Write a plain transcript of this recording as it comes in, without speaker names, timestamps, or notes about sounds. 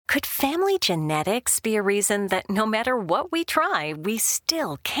Could family genetics be a reason that no matter what we try, we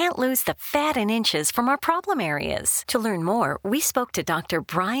still can't lose the fat and inches from our problem areas? To learn more, we spoke to Dr.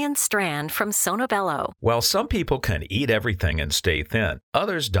 Brian Strand from Sonobello. While some people can eat everything and stay thin,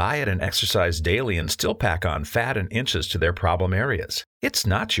 others diet and exercise daily and still pack on fat and inches to their problem areas. It's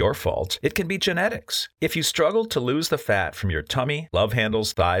not your fault. It can be genetics. If you struggle to lose the fat from your tummy, love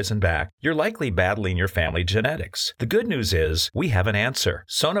handles, thighs, and back, you're likely battling your family genetics. The good news is we have an answer.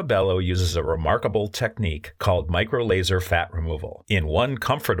 Sonobello uses a remarkable technique called micro-laser fat removal. In one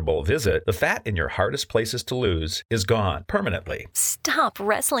comfortable visit, the fat in your hardest places to lose is gone permanently. Stop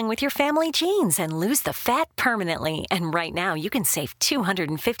wrestling with your family genes and lose the fat permanently. And right now, you can save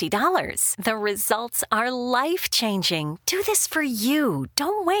 $250. The results are life-changing. Do this for you.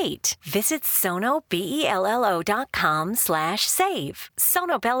 Don't wait. Visit sonobello.com/save.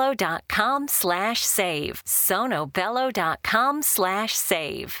 sonobello.com/save.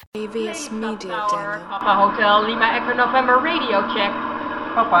 sonobello.com/save. AVS Media Demo. Papa Hotel Lima Echo November radio check.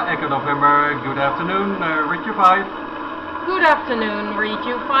 Papa Echo November, good afternoon, read you 5. Good afternoon, read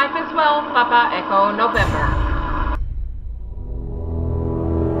you 5 as well, Papa Echo November.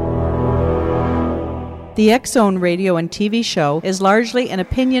 The X-Zone radio and TV show is largely an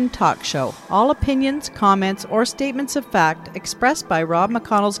opinion talk show. All opinions, comments, or statements of fact expressed by Rob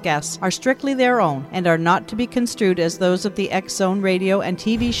McConnell's guests are strictly their own and are not to be construed as those of the X-Zone radio and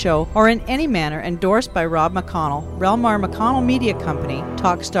TV show or in any manner endorsed by Rob McConnell, Relmar McConnell Media Company,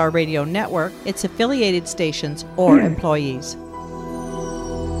 Talkstar Radio Network, its affiliated stations, or employees.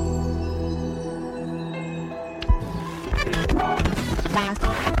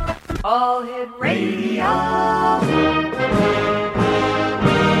 All Hit Radio.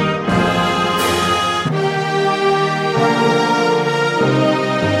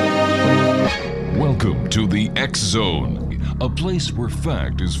 Welcome to the X Zone, a place where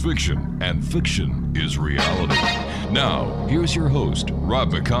fact is fiction and fiction is reality. Now, here's your host,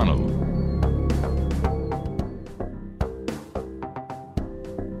 Rob McConnell.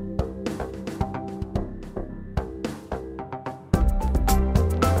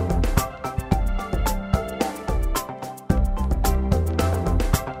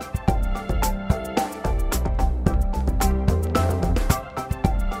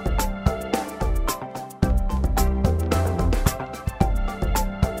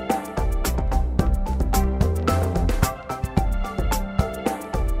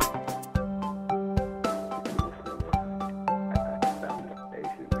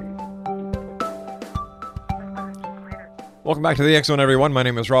 Welcome back to the X-Zone, everyone. My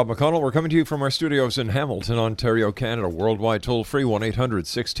name is Rob McConnell. We're coming to you from our studios in Hamilton, Ontario, Canada. Worldwide toll-free,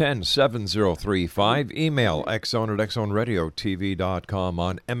 1-800-610-7035. Email xzone@xzoneradiotv.com,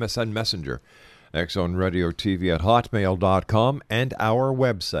 on MSN Messenger, xzoneradiotv@hotmail.com, and our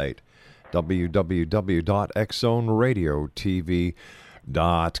website,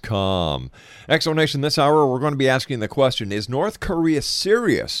 www.xzoneradiotv.com. X-Zone Nation, this hour we're going to be asking the question, is North Korea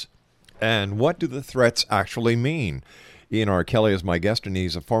serious? And what do the threats actually mean? Ian R. Kelly is my guest, and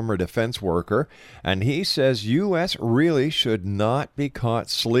he's a former defense worker, and he says U.S. really should not be caught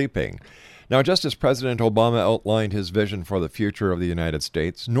sleeping. Now, just as President Obama outlined his vision for the future of the United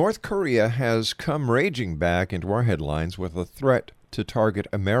States, North Korea has come raging back into our headlines with a threat to target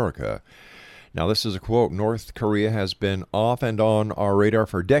America. Now, this is a quote, "North Korea has been off and on our radar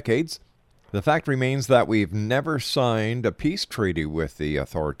for decades. The fact remains that we've never signed a peace treaty with the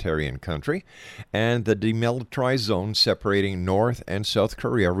authoritarian country, and the demilitarized zone separating North and South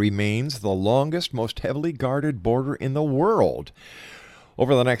Korea remains the longest, most heavily guarded border in the world."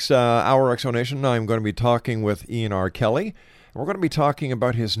 Over the next hour, Exonation, I'm going to be talking with Ian R. Kelly. We're going to be talking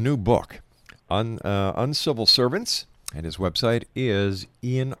about his new book, Uncivil Servants, and his website is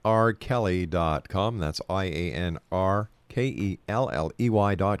ianrkelly.com. That's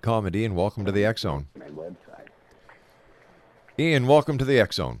IANRKELLEY.com. And Ian, welcome to the X-Zone. My website. Ian, welcome to the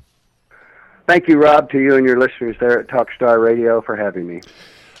X-Zone. Thank you, Rob, to you and your listeners there at Talkstar Radio for having me.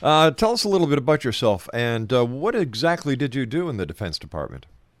 Tell us a little bit about yourself, and what exactly did you do in the Defense Department?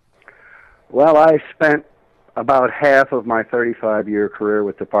 Well, I spent about half of my 35-year career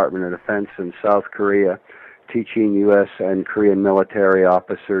with the Department of Defense in South Korea, teaching U.S. and Korean military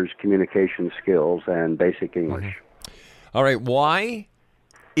officers communication skills and basic English. Mm-hmm. All right, why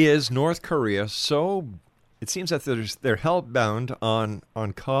is North Korea so, it seems that they're hell-bound on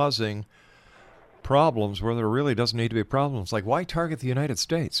causing problems where there really doesn't need to be problems? Like, why target the United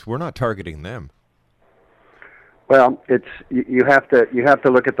States? We're not targeting them. Well, it's you have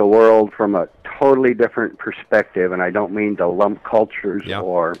to look at the world from a totally different perspective, and I don't mean to lump cultures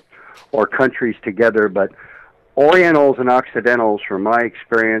or countries together, but Orientals and Occidentals, from my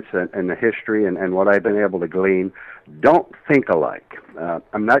experience and the history and what I've been able to glean, don't think alike.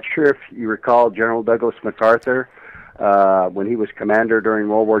 I'm not sure if you recall General Douglas MacArthur when he was commander during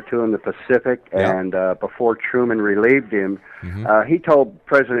World War II in the Pacific, and before Truman relieved him, he told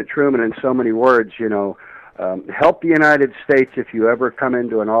President Truman in so many words, help the United States if you ever come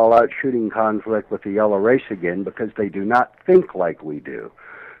into an all-out shooting conflict with the yellow race again, because they do not think like we do.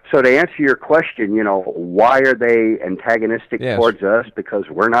 So to answer your question, why are they antagonistic towards us? Because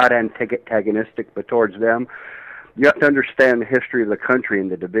we're not antagonistic but towards them. You have to understand the history of the country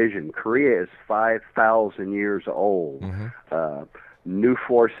and the division. Korea is 5,000 years old. New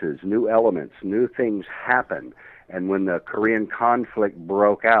forces, new elements, new things happen. And when the Korean conflict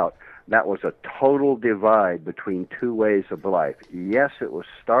broke out, that was a total divide between two ways of life. Yes, it was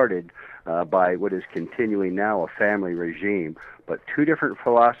started by what is continuing now, a family regime, but two different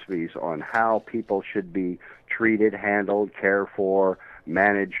philosophies on how people should be treated, handled, cared for,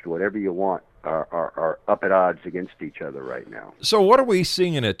 managed, whatever you want, are up at odds against each other right now. So what are we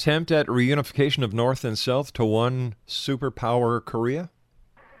seeing, an attempt at reunification of North and South to one superpower Korea?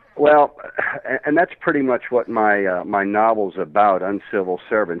 Well, and that's pretty much what my novel's about, Uncivil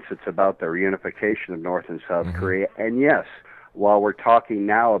Servants. It's about the reunification of North and South Korea. And yes, while we're talking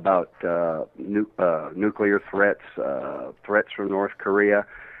now about nuclear threats, threats from North Korea,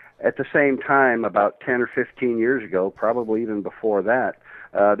 at the same time, about 10 or 15 years ago, probably even before that,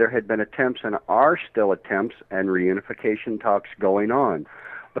 there had been attempts and are still attempts and reunification talks going on.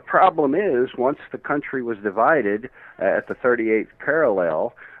 The problem is, once the country was divided at the 38th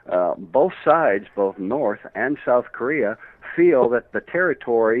parallel, both sides, both North and South Korea, feel that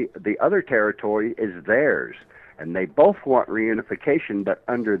the other territory is theirs, and they both want reunification, but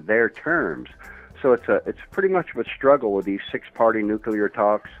under their terms. So it's pretty much of a struggle with these six-party nuclear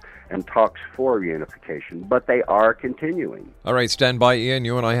talks and talks for reunification, but they are continuing. All right, stand by, Ian.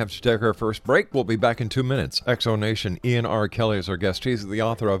 You and I have to take our first break. We'll be back in 2 minutes. Exo-Nation, Ian R. Kelley is our guest. He's the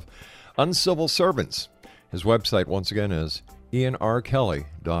author of Uncivil Servants. His website, once again, is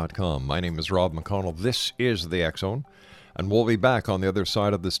ianrkelly.com. My name is Rob McConnell. This is the X-Zone, and we'll be back on the other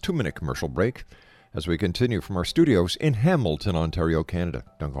side of this 2-minute commercial break as we continue from our studios in Hamilton, Ontario, Canada.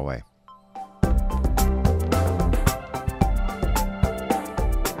 Don't go away.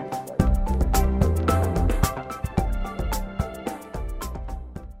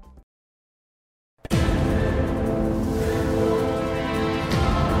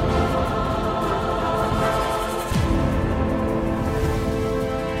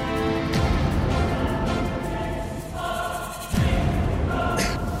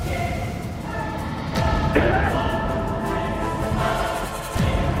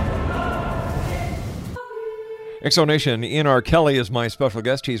 Exo-Nation, Ian R. Kelley is my special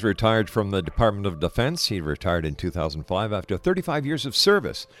guest. He's retired from the Department of Defense. He retired in 2005 after 35 years of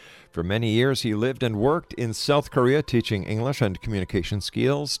service. For many years, he lived and worked in South Korea, teaching English and communication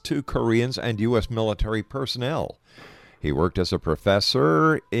skills to Koreans and U.S. military personnel. He worked as a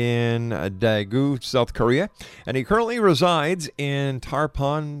professor in Daegu, South Korea, and he currently resides in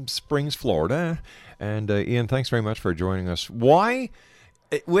Tarpon Springs, Florida. And Ian, thanks very much for joining us. Why...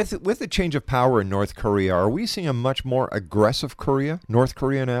 With the change of power in North Korea, are we seeing a much more aggressive North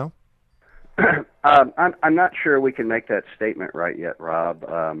Korea now? I'm not sure we can make that statement right yet, Rob.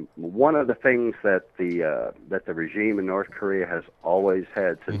 One of the things that the regime in North Korea has always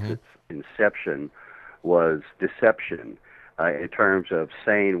had since its inception was deception, in terms of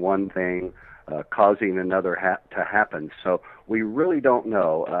saying one thing, causing another to happen. So we really don't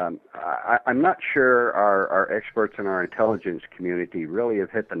know. I'm not sure our experts in our intelligence community really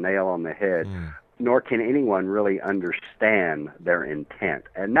have hit the nail on the head, nor can anyone really understand their intent.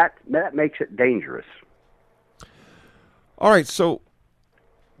 And that makes it dangerous. All right, so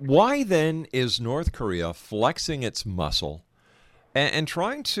why then is North Korea flexing its muscle and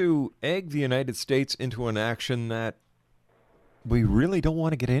trying to egg the United States into an action that we really don't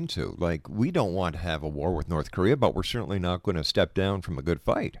want to get into? Like, we don't want to have a war with North Korea, but we're certainly not going to step down from a good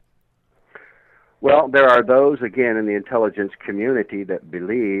fight. Well, there are those, again, in the intelligence community that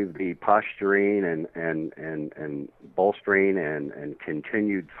believe the posturing and bolstering and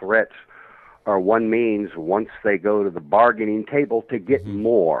continued threats are one means, once they go to the bargaining table, to get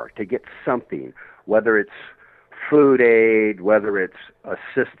more, to get something, whether it's food aid, whether it's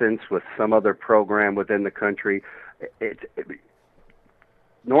assistance with some other program within the country.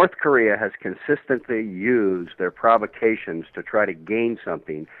 North Korea has consistently used their provocations to try to gain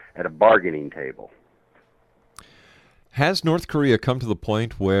something at a bargaining table. Has North Korea come to the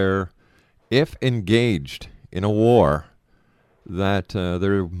point where, if engaged in a war, that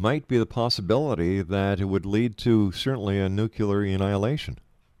there might be the possibility that it would lead to certainly a nuclear annihilation.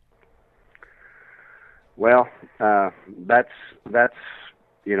 Well, that's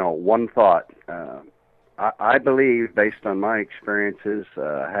one thought. I believe, based on my experiences,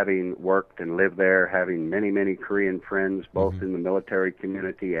 having worked and lived there, having many Korean friends, both in the military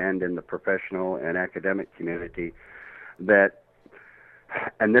community and in the professional and academic community, that,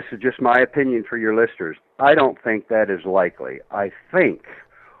 and this is just my opinion for your listeners, I don't think that is likely. I think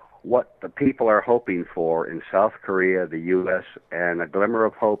what the people are hoping for in South Korea, the U.S., and a glimmer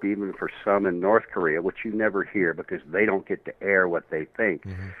of hope even for some in North Korea, which you never hear because they don't get to air what they think,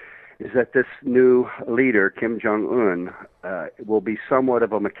 is that this new leader, Kim Jong-un, will be somewhat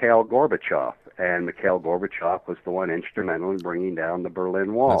of a Mikhail Gorbachev. And Mikhail Gorbachev was the one instrumental in bringing down the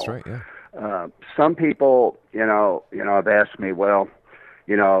Berlin Wall. That's right, yeah. Some people, have asked me, well,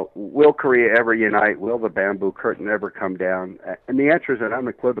 will Korea ever unite? Will the bamboo curtain ever come down? And the answer is an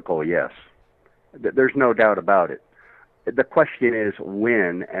unequivocal yes. There's no doubt about it. The question is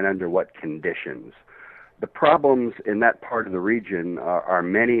when and under what conditions. The problems in that part of the region are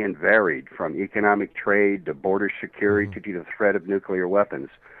many and varied, from economic trade to border security to the threat of nuclear weapons.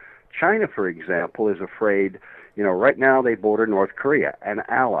 China, for example, is afraid, right now they border North Korea, an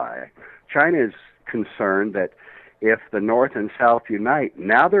ally. China is concerned that if the North and South unite,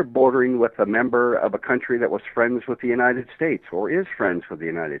 now they're bordering with a member of a country that was friends with the United States or is friends with the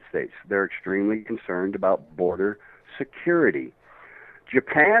United States. They're extremely concerned about border security.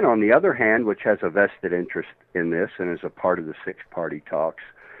 Japan, on the other hand, which has a vested interest in this and is a part of the six-party talks,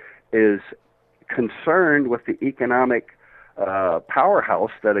 is concerned with the economic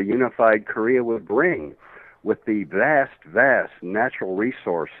powerhouse that a unified Korea would bring, with the vast natural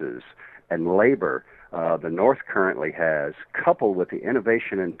resources and labor the North currently has, coupled with the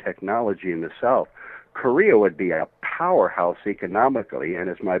innovation and technology in the South. Korea would be a powerhouse economically, and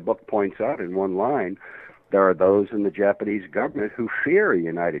as my book points out in one line, there are those in the Japanese government who fear a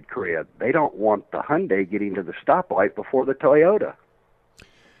united Korea. They don't want the Hyundai getting to the stoplight before the Toyota.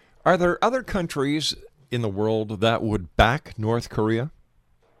 Are there other countries in the world that would back North Korea?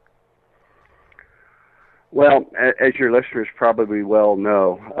 Well, as your listeners probably well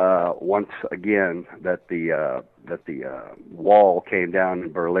know, once again that the wall came down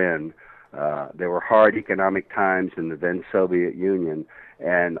in Berlin, there were hard economic times in the then Soviet Union,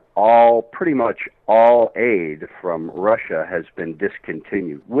 and pretty much all aid from Russia has been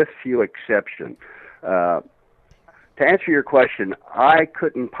discontinued, with few exceptions. To answer your question, I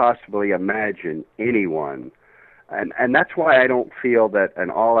couldn't possibly imagine anyone, and that's why I don't feel that an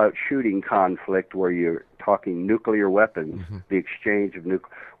all-out shooting conflict where you're talking nuclear weapons, the exchange of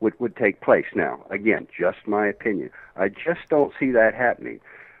would take place. Now, again, just my opinion. I just don't see that happening.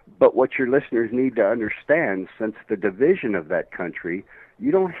 But what your listeners need to understand, since the division of that country,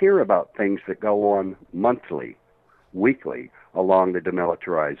 you don't hear about things that go on monthly, weekly, along the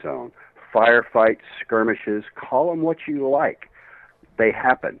demilitarized zone. Firefights, skirmishes, call them what you like. They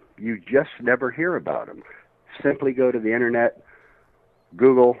happen. You just never hear about them. Simply go to the internet,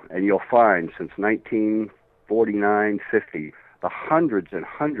 Google, and you'll find since 1949, 50, the hundreds and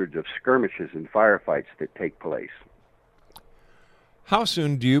hundreds of skirmishes and firefights that take place. How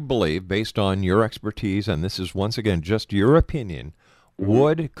soon do you believe, based on your expertise, and this is once again just your opinion,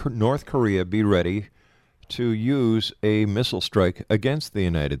 would North Korea be ready to use a missile strike against the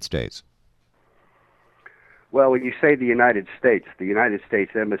United States? Well, when you say the United States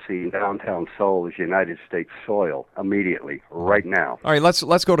Embassy in downtown Seoul is United States soil immediately, right now. All right,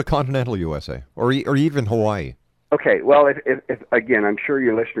 let's go to continental USA or even Hawaii. Okay, well, if again, I'm sure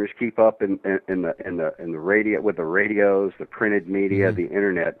your listeners keep up in the radio, with the radios, the printed media, the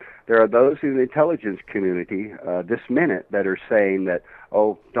internet. There are those in the intelligence community this minute that are saying that,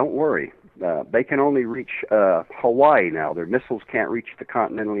 oh, don't worry, they can only reach Hawaii now. Their missiles can't reach the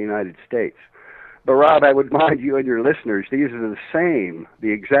continental United States. But Rob, I would mind you and your listeners, these are the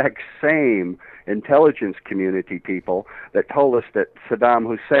exact same intelligence community people that told us that Saddam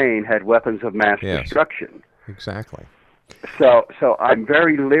Hussein had weapons of mass destruction. Exactly. So I'm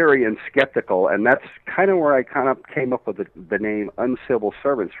very leery and skeptical, and that's kind of where I came up with the name Uncivil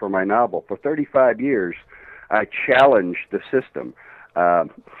Servants for my novel. For 35 years, I challenged the system.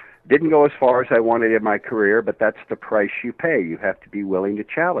 Didn't go as far as I wanted in my career, but that's the price you pay. You have to be willing to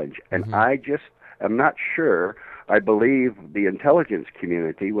challenge. And I just am not sure I believe the intelligence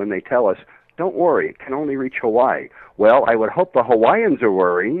community when they tell us, don't worry, it can only reach Hawaii. Well, I would hope the Hawaiians are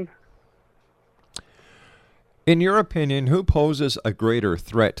worrying. In your opinion, who poses a greater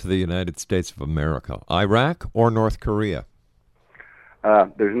threat to the United States of America, Iraq or North Korea?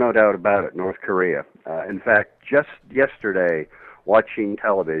 There's no doubt about it, North Korea. In fact, just yesterday, watching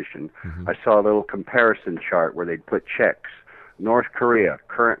television, I saw a little comparison chart where they'd put checks. North Korea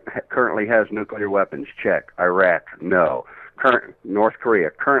currently has nuclear weapons. Check. Iraq, no. North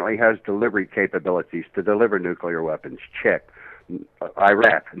Korea currently has delivery capabilities to deliver nuclear weapons. Check.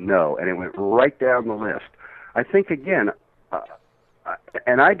 Iraq, no. And it went right down the list. I think, again,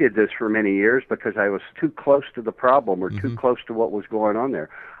 and I did this for many years because I was too close to the problem or too close to what was going on there.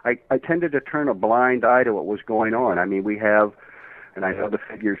 I tended to turn a blind eye to what was going on. I mean, we have, and I know the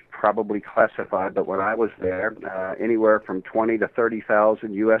figure's probably classified, but when I was there, anywhere from 20 to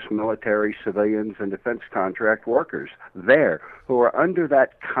 30,000 U.S. military, civilians, and defense contract workers there who are under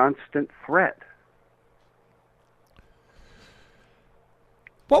that constant threat.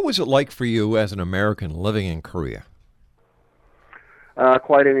 What was it like for you as an American living in Korea?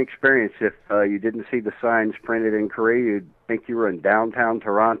 Quite an experience. If you didn't see the signs printed in Korea, you'd think you were in downtown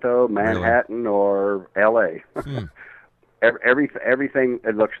Toronto, Manhattan, or L.A. Everything,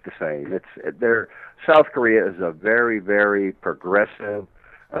 it looks the same. South Korea is a very, very progressive,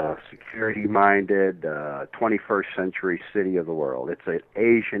 security-minded, 21st century city of the world. It's an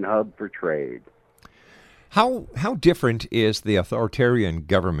Asian hub for trade. How different is the authoritarian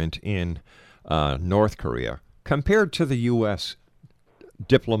government in North Korea compared to the U.S.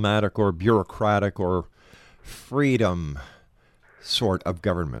 diplomatic or bureaucratic or freedom sort of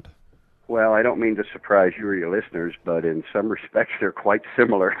government? Well, I don't mean to surprise you or your listeners, but in some respects they're quite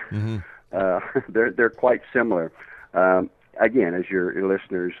similar. They're quite similar. Again, as your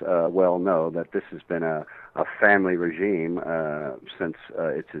listeners well know, that this has been a family regime since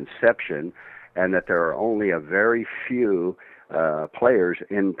its inception, and that there are only a very few players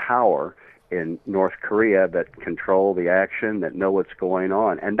in power in North Korea that control the action, that know what's going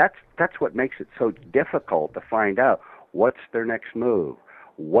on. And that's what makes it so difficult to find out what's their next move.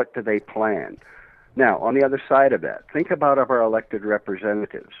 What do they plan? Now, on the other side of that, think about our elected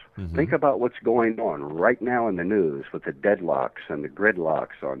representatives. Think about what's going on right now in the news with the deadlocks and the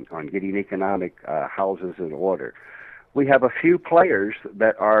gridlocks on getting economic houses in order. We have a few players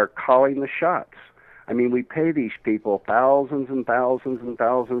that are calling the shots. I mean, we pay these people thousands and thousands and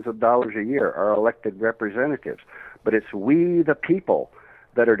thousands of dollars a year, our elected representatives. But it's we, the people,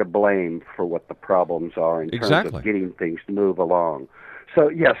 that are to blame for what the problems are in terms of getting things to move along. So,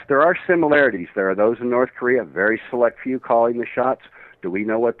 yes, there are similarities. There are those in North Korea, very select few calling the shots. Do we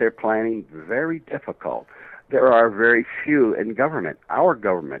know what they're planning? Very difficult. There are very few in government, our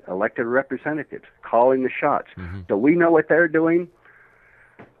government, elected representatives, calling the shots. Do we know what they're doing?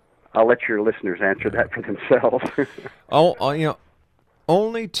 I'll let your listeners answer that for themselves.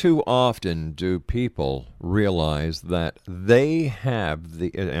 Only too often do people realize that they have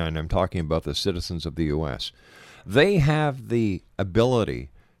and I'm talking about the citizens of the U.S., they have the ability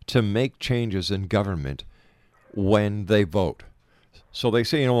to make changes in government when they vote. So they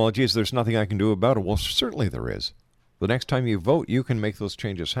say, well, geez, there's nothing I can do about it. Well, certainly there is. The next time you vote, you can make those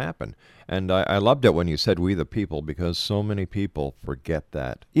changes happen. And I loved it when you said we the people, because so many people forget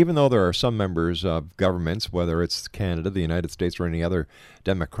that. Even though there are some members of governments, whether it's Canada, the United States, or any other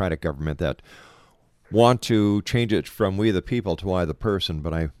democratic government, that want to change it from we the people to I the person,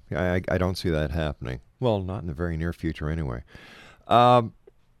 but I don't see that happening. Well, not in the very near future anyway. Well,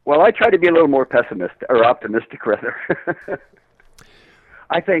 I try to be a little more pessimistic, or optimistic rather.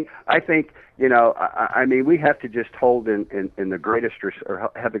 I think I mean, we have to just hold in the greatest,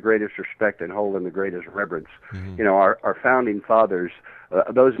 or have the greatest respect and hold in the greatest reverence. Our founding fathers,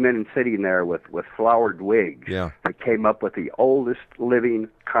 those men sitting there with flowered wigs, that came up with the oldest living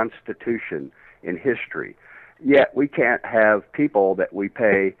constitution in history. Yet we can't have people that we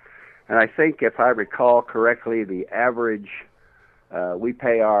pay, and I think if I recall correctly, the average, we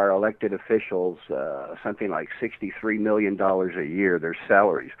pay our elected officials something like $63 million a year, their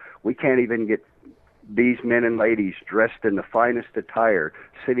salaries. We can't even get these men and ladies dressed in the finest attire,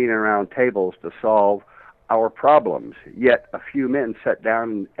 sitting around tables to solve our problems. Yet a few men sat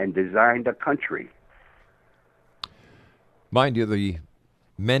down and designed a country. Mind you, the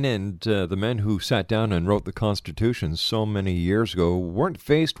men who sat down and wrote the Constitution so many years ago weren't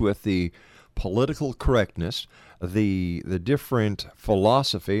faced with the political correctness, the different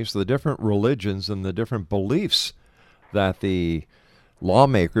philosophies, the different religions, and the different beliefs that the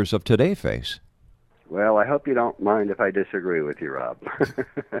lawmakers of today face. Well, I hope you don't mind if I disagree with you, Rob.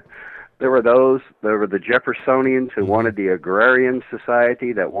 There were the Jeffersonians who wanted the agrarian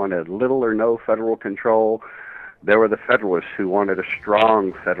society that wanted little or no federal control. There were the Federalists who wanted a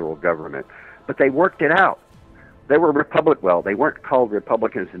strong federal government. But they worked it out. They were they weren't called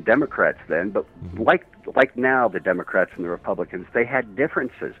Republicans and Democrats then, but like now the Democrats and the Republicans, they had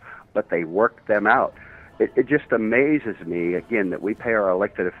differences, but they worked them out. it just amazes me, again, that we pay our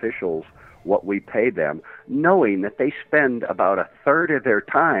elected officials what we pay them, knowing that they spend about a third of their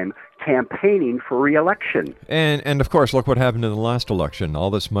time campaigning for re-election. And of course, look what happened in the last election. All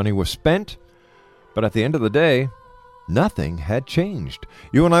this money was spent, but at the end of the day, nothing had changed.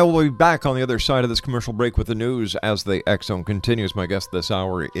 You and I will be back on the other side of this commercial break with the news as the X Zone continues. My guest this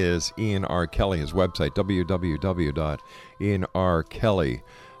hour is Ian R. Kelly. His website,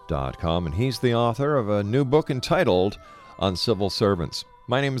 www.ianrkelly.com, and he's the author of a new book entitled Uncivil Servants.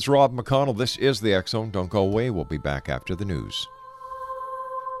 My name is Rob McConnell. This is the X Zone. Don't go away. We'll be back after the news.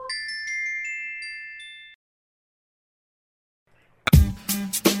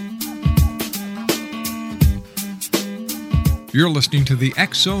 You're listening to the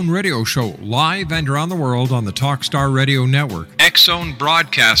X Zone Radio Show, live and around the world on the Talkstar Radio Network, X Zone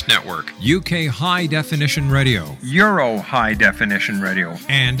Broadcast Network, UK High Definition Radio, Euro High Definition Radio,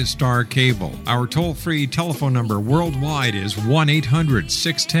 and Star Cable. Our toll-free telephone number worldwide is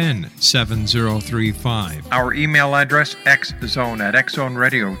 1-800-610-7035. Our email address,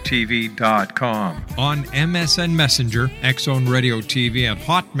 xzone@xzoneradiotv.com. On MSN Messenger,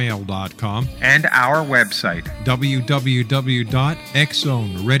 xzoneradiotv@hotmail.com, and our website, www.xzoneradiotv.com.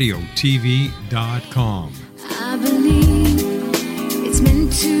 I believe it's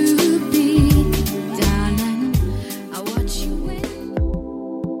meant to be, darling. I watch you win.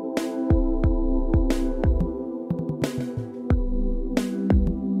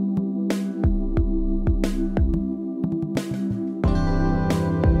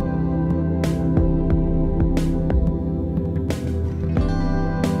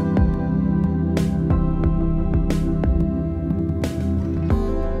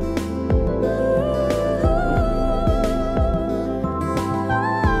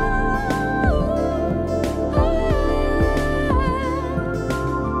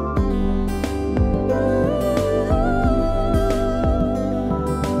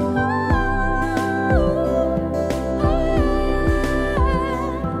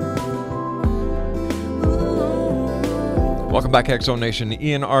 Welcome back, X Zone Nation.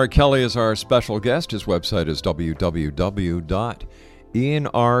 Ian R. Kelly is our special guest. His website is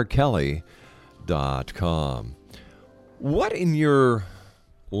www.ianrkelly.com. What, in your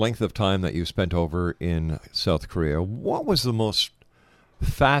length of time that you spent over in South Korea, what was the most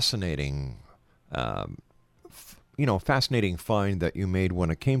fascinating, fascinating find that you made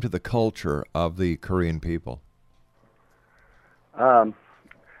when it came to the culture of the Korean people?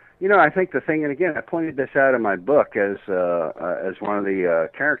 I think the thing, and again, I pointed this out in my book as one of the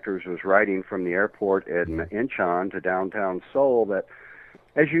characters was writing from the airport in Incheon to downtown Seoul, that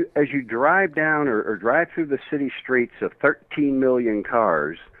as you drive down or drive through the city streets of 13 million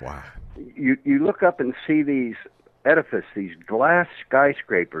cars, wow, you look up and see these these glass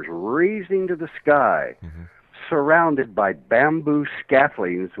skyscrapers raising to the sky, surrounded by bamboo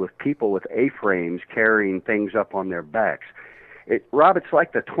scaffoldings with people with A-frames carrying things up on their backs. Rob, it's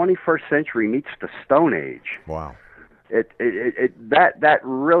like the 21st century meets the Stone Age. Wow. That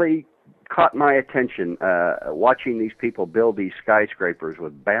really caught my attention, watching these people build these skyscrapers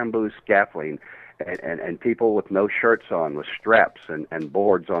with bamboo scaffolding and people with no shirts on with straps and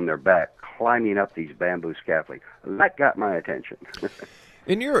boards on their back climbing up these bamboo scaffolding. That got my attention.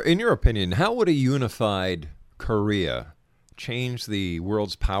 In your opinion, how would a unified Korea change the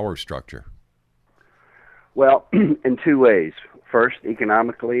world's power structure? Well, in two ways. First,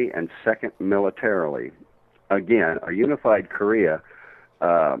 economically, and second, militarily. Again, a unified Korea,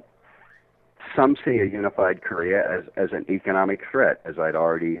 some see a unified Korea as an economic threat, as I'd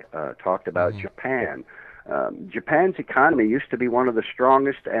already talked about Japan. Japan's economy used to be one of the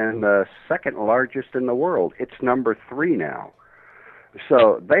strongest and the second largest in the world. It's number 3 now.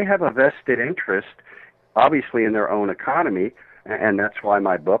 So they have a vested interest, obviously, in their own economy. And that's why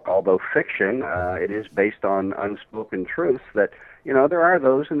my book, although fiction, it is based on unspoken truths that, there are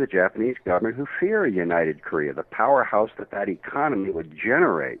those in the Japanese government who fear a united Korea, the powerhouse that economy would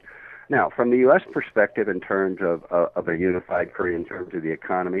generate. Now, from the U.S. perspective, in terms of a unified Korea, in terms of the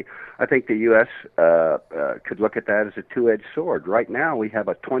economy, I think the U.S. Could look at that as a two-edged sword. Right now, we have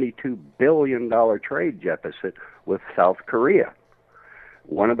a $22 billion trade deficit with South Korea.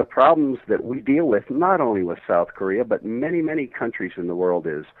 One of the problems that we deal with, not only with South Korea, but many, many countries in the world,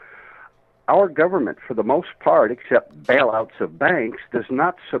 is our government, for the most part, except bailouts of banks, does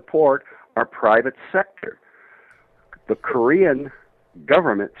not support our private sector. The Korean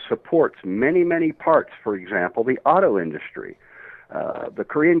government supports many, many parts, for example, the auto industry. The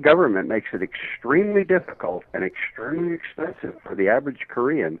Korean government makes it extremely difficult and extremely expensive for the average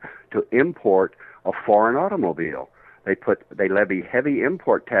Korean to import a foreign automobile. They levy heavy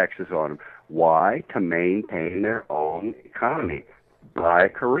import taxes on them. Why? To maintain their own economy by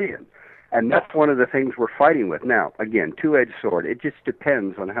Korean. And that's one of the things we're fighting with. Now, again, two-edged sword. It just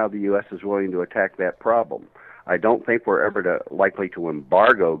depends on how the U.S. is willing to attack that problem. I don't think we're ever likely to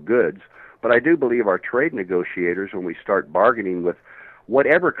embargo goods, but I do believe our trade negotiators, when we start bargaining with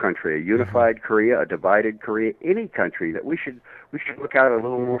whatever country, a unified Korea, a divided Korea, any country, that we should look out a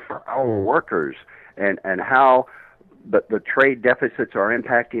little more for our workers and how the trade deficits are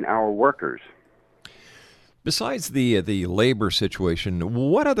impacting our workers. Besides the labor situation,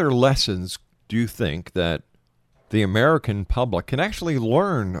 what other lessons do you think that the American public can actually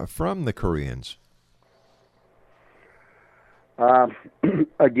learn from the Koreans?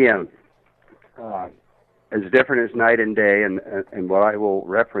 Again, as different as night and day, and what I will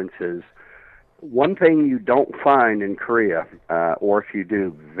reference is one thing you don't find in Korea, or if you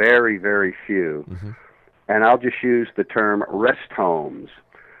do, very, very few, and I'll just use the term rest homes.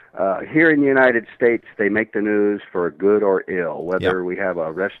 Here in the United States, they make the news for good or ill, whether we have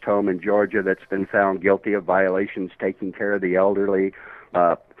a rest home in Georgia that's been found guilty of violations, taking care of the elderly,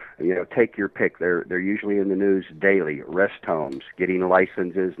 take your pick. They're usually in the news daily. Rest homes, getting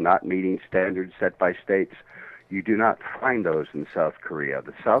licenses, not meeting standards set by states. You do not find those in South Korea.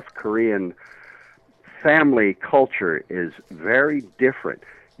 The South Korean family culture is very different.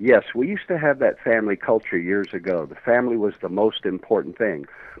 Yes, we used to have that family culture years ago. The family was the most important thing.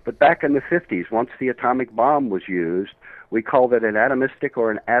 But back in the 50s, once the atomic bomb was used, we called it an atomistic or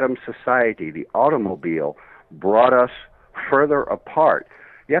an atom society. The automobile brought us further apart.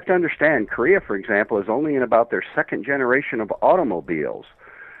 You have to understand, Korea, for example, is only in about their second generation of automobiles.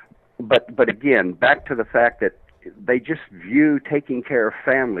 But again, back to the fact that they just view taking care of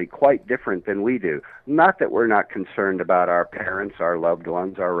family quite different than we do. Not that we're not concerned about our parents, our loved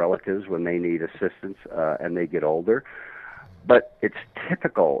ones, our relatives when they need assistance and they get older, but it's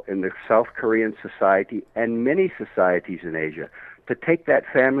typical in the South Korean society and many societies in Asia to take that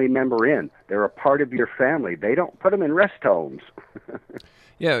family member in. They're a part of your family. They don't put them in rest homes.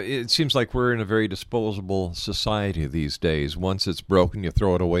 Yeah, it seems like we're in a very disposable society these days. Once it's broken, you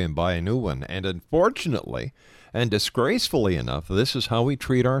throw it away and buy a new one. And unfortunately, and disgracefully enough, this is how we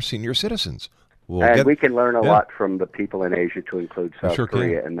treat our senior citizens. We can learn a lot from the people in Asia, to include South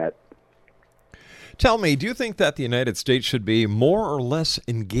Korea, and that. Tell me, do you think that the United States should be more or less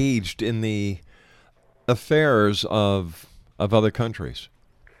engaged in the affairs of other countries?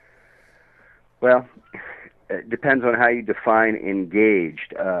 Well, it depends on how you define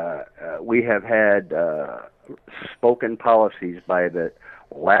engaged. We have had spoken policies by the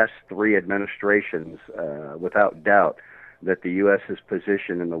last three administrations, without doubt, that the U.S.'s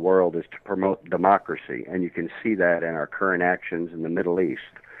position in the world is to promote democracy, and you can see that in our current actions in the Middle East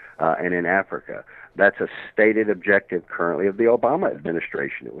and in Africa. That's a stated objective currently of the Obama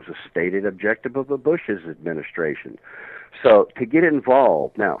administration. It was a stated objective of the Bush's administration. So to get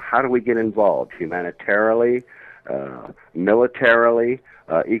involved, now, how do we get involved? Humanitarily, militarily,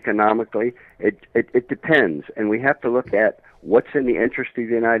 economically? It depends, and we have to look at what's in the interest of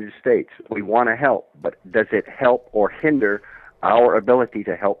the United States. We want to help, but does it help or hinder our ability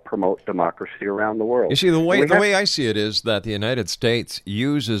to help promote democracy around the world? You see, the way I see it is that the United States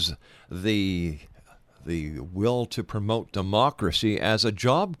uses the will to promote democracy as a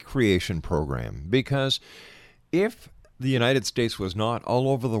job creation program, because if the United States was not all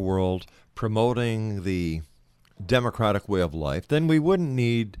over the world promoting the democratic way of life, then there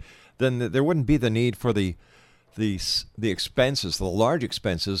wouldn't be the need for the expenses, the large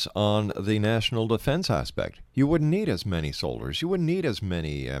expenses on the national defense aspect. You wouldn't need as many soldiers. You wouldn't need as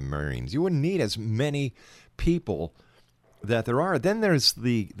many Marines. You wouldn't need as many people that there are. Then there's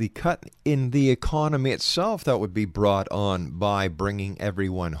the cut in the economy itself that would be brought on by bringing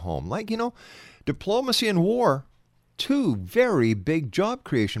everyone home. Like, diplomacy and war, two very big job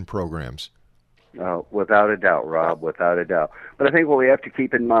creation programs. Without a doubt, Rob, without a doubt. But I think what we have to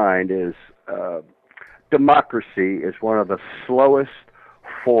keep in mind is democracy is one of the slowest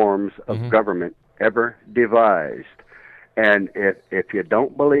forms of government ever devised. And if you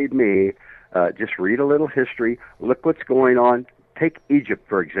don't believe me, just read a little history. Look what's going on. Take Egypt,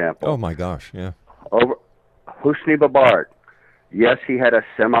 for example. Oh, my gosh, yeah. Over Hosni Mubarak. Yes, he had a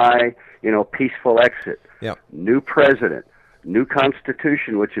peaceful exit. Yep. New president. New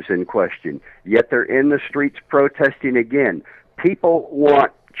constitution, which is in question. Yet they're in the streets protesting again. People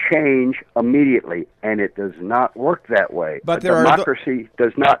want change immediately, and it does not work that way. But democracy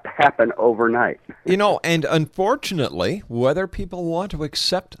does not happen overnight. And unfortunately, whether people want to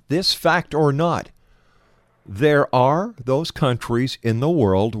accept this fact or not, there are those countries in the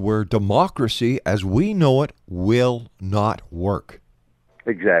world where democracy as we know it will not work.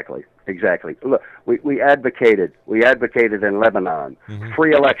 Exactly. Look, we advocated in Lebanon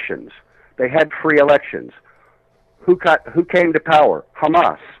free elections. They had free elections. Who came to power?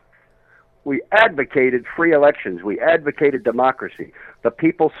 Hamas. We advocated free elections. We advocated democracy. The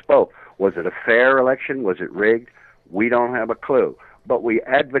people spoke. Was it a fair election? Was it rigged? We don't have a clue. But we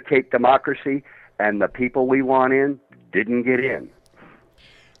advocate democracy, and the people we want in didn't get in.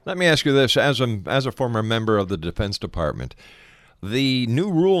 Let me ask you this, as a former member of the Defense Department, the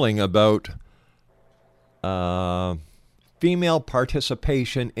new ruling about female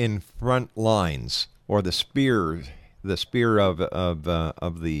participation in front lines, or the spear of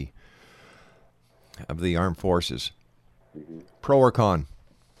the armed forces, pro or con?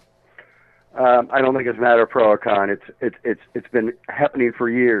 I don't think it's a matter of pro or con. It's been happening for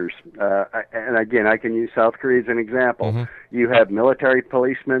years. And again, I can use South Korea as an example. You have military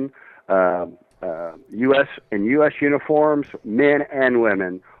policemen, U.S. uniforms, men and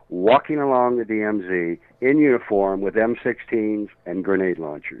women, walking along the DMZ in uniform with M16s and grenade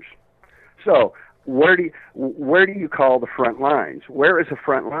launchers. So where do you call the front lines? Where is the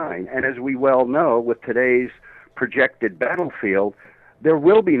front line? And as we well know, with today's projected battlefield, there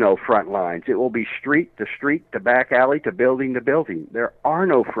will be no front lines. It will be street to street to back alley to building to building. There are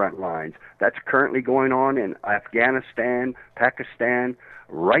no front lines. That's currently going on in Afghanistan, Pakistan,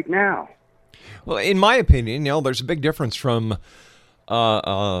 right now. Well, in my opinion, there's a big difference from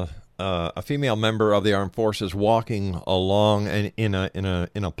a female member of the armed forces walking along in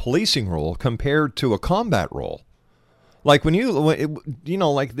a policing role compared to a combat role. Like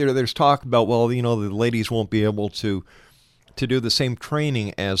there's talk about, the ladies won't be able to do the same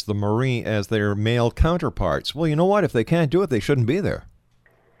training as their male counterparts. Well, you know what? If they can't do it, they shouldn't be there.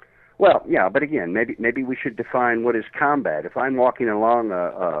 Well, yeah, but again, maybe we should define what is combat. If I'm walking along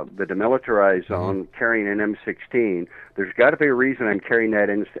the demilitarized zone carrying an M16, there's got to be a reason I'm carrying that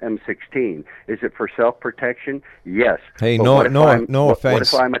M16. Is it for self-protection? Yes. Hey, but no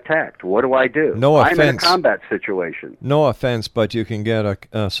offense. What if I'm attacked? What do I do? No offense. I'm in a combat situation. No offense, but you can get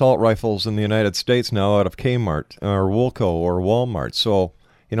assault rifles in the United States now out of Kmart or Woolco or Walmart. So,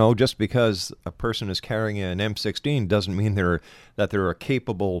 just because a person is carrying an M16 doesn't mean that they're a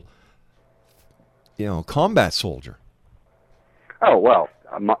capable combat soldier. Oh, well,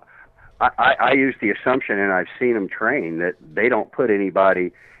 I use the assumption, and I've seen them train, that they don't put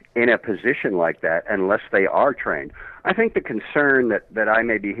anybody in a position like that unless they are trained. I think the concern that I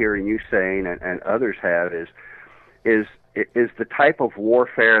may be hearing you saying and others have is the type of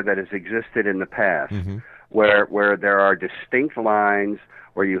warfare that has existed in the past, where there are distinct lines,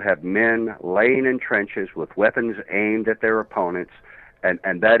 where you have men laying in trenches with weapons aimed at their opponents,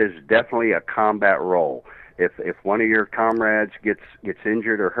 and that is definitely a combat role. If one of your comrades gets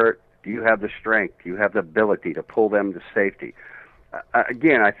injured or hurt, do you have the strength? Do you have the ability to pull them to safety?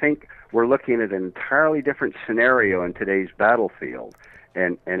 Again, I think we're looking at an entirely different scenario in today's battlefield,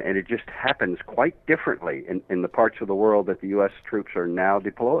 and it just happens quite differently in the parts of the world that the U.S. troops are now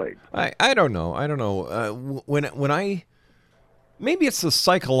deployed. I don't know. Maybe it's the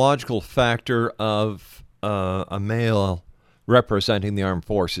psychological factor of a male representing the armed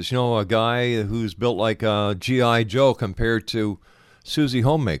forces. A guy who's built like a G.I. Joe compared to Susie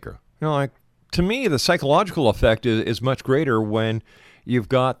Homemaker. To me, the psychological effect is much greater when you've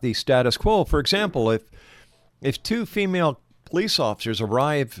got the status quo. For example, if two female police officers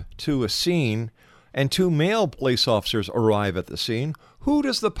arrive to a scene and two male police officers arrive at the scene, who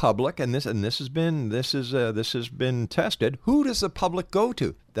does the public, and this has been tested, who does the public go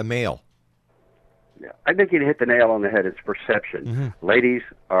to? The male. Yeah, I think you hit the nail on the head. It's perception. Ladies,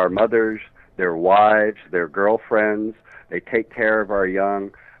 our mothers, their wives, their girlfriends, they take care of our young.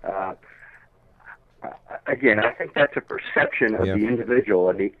 Again, I think that's a perception of the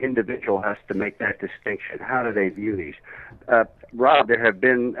individual, and the individual has to make that distinction. How do they view these? Rob, there have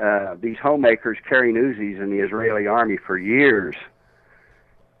been these homemakers carrying Uzis in the Israeli army for years.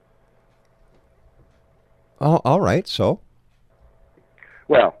 Oh, all right, so?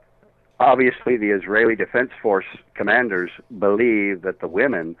 Well, obviously, the Israeli Defense Force commanders believe that the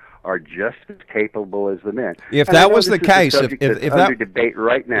women are just as capable as the men. If that was the case, if that under debate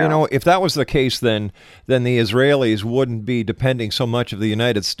right now, if that was the case, then the Israelis wouldn't be depending so much of the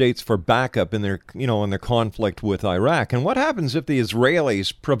United States for backup in their conflict with Iraq. And what happens if the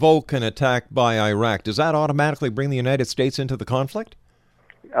Israelis provoke an attack by Iraq? Does that automatically bring the United States into the conflict?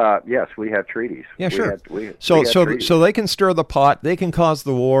 Yes, we have treaties. Yeah, sure. So they can stir the pot, they can cause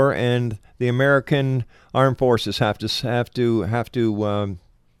the war, and the American armed forces have to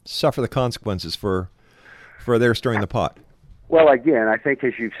suffer the consequences for for their stirring the pot? Well, again, I think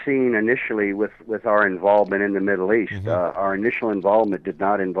as you've seen initially with our involvement in the Middle East, our initial involvement did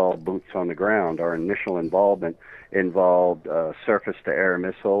not involve boots on the ground. Our initial involvement involved surface-to-air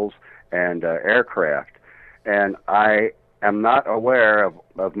missiles and aircraft. And I am not aware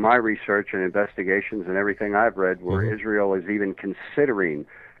of my research and investigations and everything I've read where Israel is even considering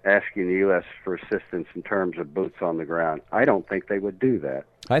asking the U.S. for assistance in terms of boots on the ground. I don't think they would do that.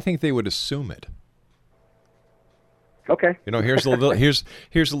 I think they would assume it. Okay. Here's a little here's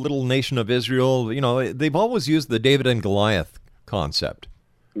a little nation of Israel. They've always used the David and Goliath concept.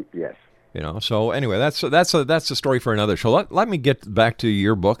 Yes. So anyway, that's a story for another show. Let me get back to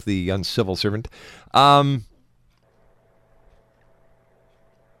your book, The Uncivil Servant. When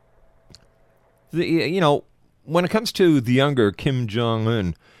it comes to the younger Kim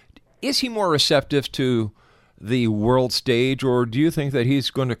Jong-un, is he more receptive to the world stage, or do you think that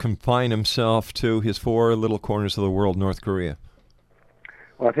he's going to confine himself to his four little corners of the world, North Korea?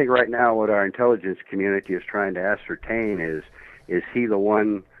 Well, I think right now what our intelligence community is trying to ascertain is he the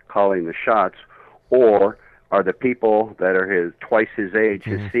one calling the shots, or are the people that are twice his age,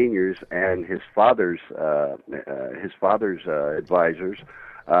 his seniors, and his father's advisors,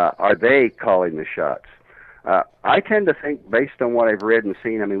 are they calling the shots? I tend to think, based on what I've read and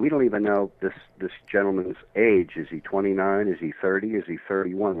seen, I mean, we don't even know this gentleman's age. Is he 29? Is he 30? Is he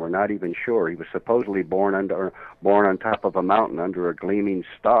 31? We're not even sure. He was supposedly born on top of a mountain under a gleaming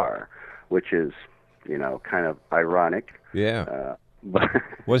star, which is, kind of ironic. Yeah.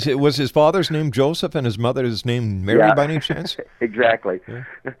 Was his father's name Joseph and his mother's name Mary by any chance? Exactly. Yeah.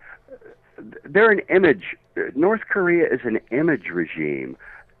 They're an image. North Korea is an image regime.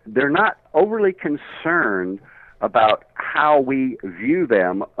 They're not overly concerned about how we view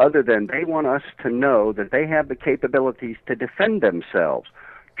them, other than they want us to know that they have the capabilities to defend themselves.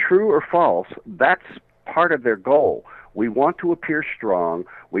 True or false, that's part of their goal. We want to appear strong.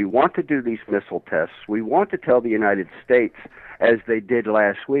 We want to do these missile tests. We want to tell the United States, as they did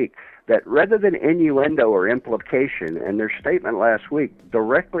last week, that rather than innuendo or implication, and their statement last week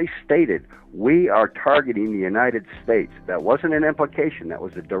directly stated, we are targeting the United States. That wasn't an implication. That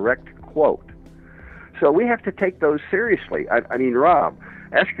was a direct quote. So we have to take those seriously. I mean, Rob,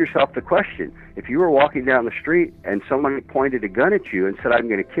 ask yourself the question. If you were walking down the street and somebody pointed a gun at you and said, I'm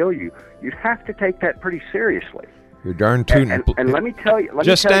going to kill you, you'd have to take that pretty seriously. You're darn tootin'. And let me tell you.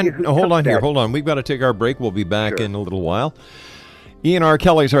 Hold on. We've got to take our break. We'll be back in a little while. Ian R.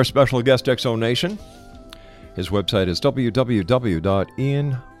 Kelly is our special guest, X-Zone Nation. His website is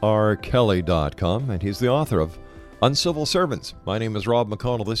www.ianrkelly.com, and he's the author of Uncivil Servants. My name is Rob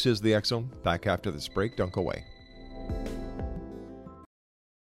McConnell. This is the X-Zone. Back after this break. Don't go away.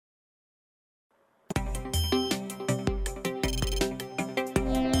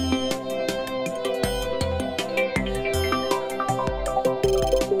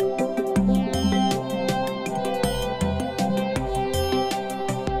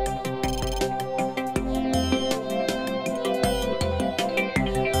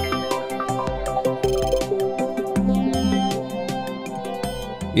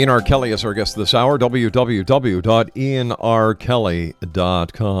 Ian R. Kelly is our guest this hour,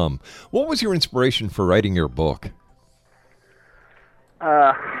 www.ianrkelly.com. What was your inspiration for writing your book?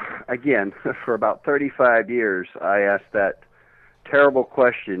 Again, for about 35 years, I asked that terrible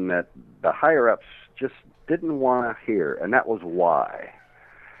question that the higher-ups just didn't want to hear, and that was why.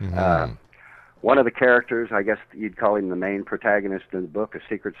 One of the characters, I guess you'd call him the main protagonist in the book, a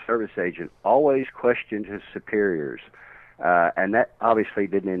Secret Service agent, always questioned his superiors. And that obviously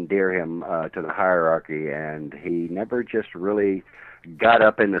didn't endear him to the hierarchy, and he never just really got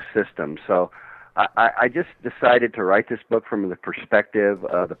up in the system. So I just decided to write this book from the perspective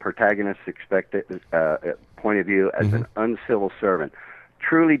of the protagonist's point of view as an uncivil servant,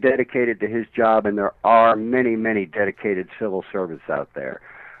 truly dedicated to his job, and there are many, many dedicated civil servants out there.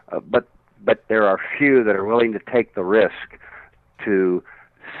 But there are few that are willing to take the risk to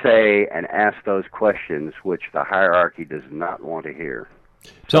say and ask those questions which the hierarchy does not want to hear.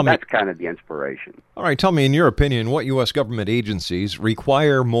 So that's kind of the inspiration. All right, tell me, in your opinion, what U.S. government agencies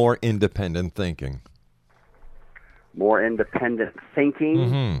require more independent thinking? More independent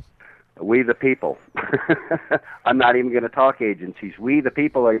thinking? We the people. I'm not even going to talk agencies. We the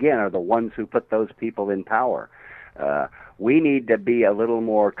people, again, are the ones who put those people in power. We need to be a little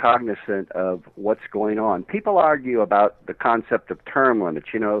more cognizant of what's going on. People argue about the concept of term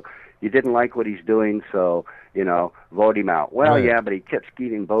limits. You didn't like what he's doing, so, vote him out. Well, right. Yeah, but he keeps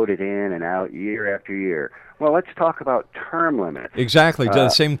getting voted in and out year after year. Well, let's talk about term limits. Exactly. The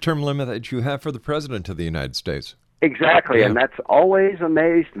same term limit that you have for the President of the United States. Exactly, and that's always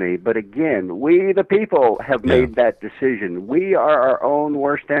amazed me. But again, we, the people, have made that decision. We are our own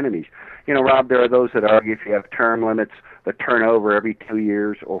worst enemies. You know, Rob, there are those that argue if you have term limits, the turnover every 2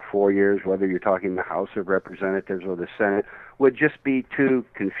 years or 4 years, whether you're talking the House of Representatives or the Senate, would just be too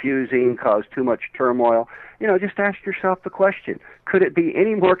confusing, cause too much turmoil. You know, just ask yourself the question, could it be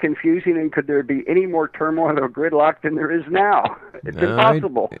any more confusing and could there be any more turmoil or gridlock than there is now? It's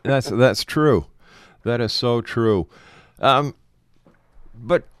impossible. That's true. That is so true. But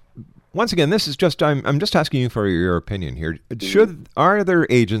once again, this is just I'm just asking you for your opinion here. Are there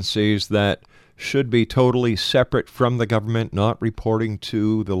agencies that should be totally separate from the government, not reporting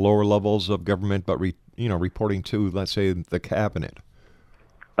to the lower levels of government, but reporting to, let's say, the cabinet?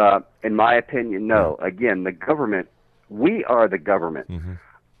 In my opinion, no. Again, the government, we are the government. Mm-hmm.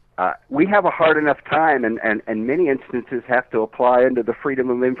 We have a hard enough time, and many instances have to apply under the Freedom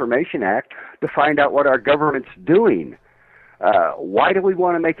of Information Act to find out what our government's doing. Why do we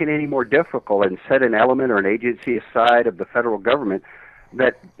want to make it any more difficult and set an element or an agency aside of the federal government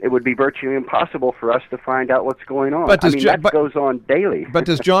that it would be virtually impossible for us to find out what's going on? That goes on daily. But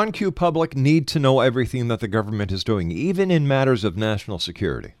does John Q. Public need to know everything that the government is doing, even in matters of national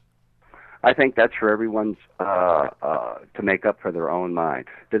security? I think that's for everyone's to make up for their own mind.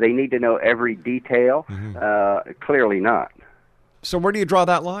 Do they need to know every detail? Mm-hmm. Clearly not. So where do you draw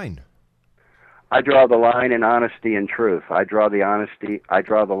that line? I draw the line in honesty and truth. I draw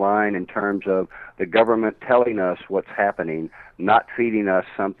the line in terms of the government telling us what's happening, not feeding us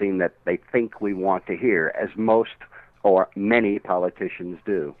something that they think we want to hear, as most or many politicians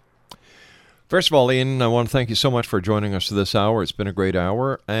do. First of all, Ian, I want to thank you so much for joining us this hour. It's been a great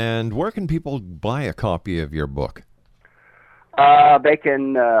hour. And where can people buy a copy of your book? They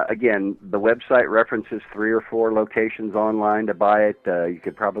can, again, the website references 3 or 4 locations online to buy it. You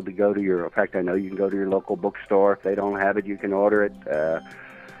could probably go to in fact, I know you can go to your local bookstore. If they don't have it, you can order it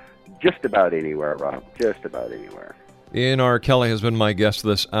just about anywhere, Rob, just about anywhere. Ian R. Kelly has been my guest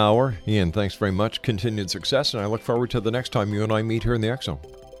this hour. Ian, thanks very much. Continued success, and I look forward to the next time you and I meet here in the X Zone.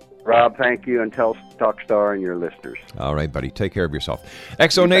 Rob, thank you, and tell Talkstar and your listeners. All right, buddy. Take care of yourself.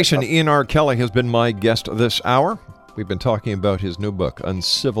 X Zone Nation, Ian R. Kelly has been my guest this hour. We've been talking about his new book,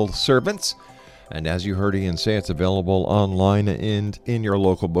 Uncivil Servants. And as you heard Ian say, it's available online and in your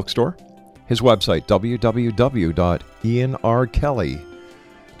local bookstore. His website,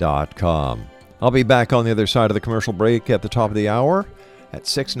 www.ianrkelly.com. I'll be back on the other side of the commercial break at the top of the hour at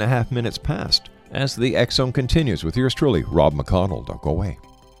 6.5 minutes past as the X Zone continues with yours truly, Rob McConnell. Don't go away.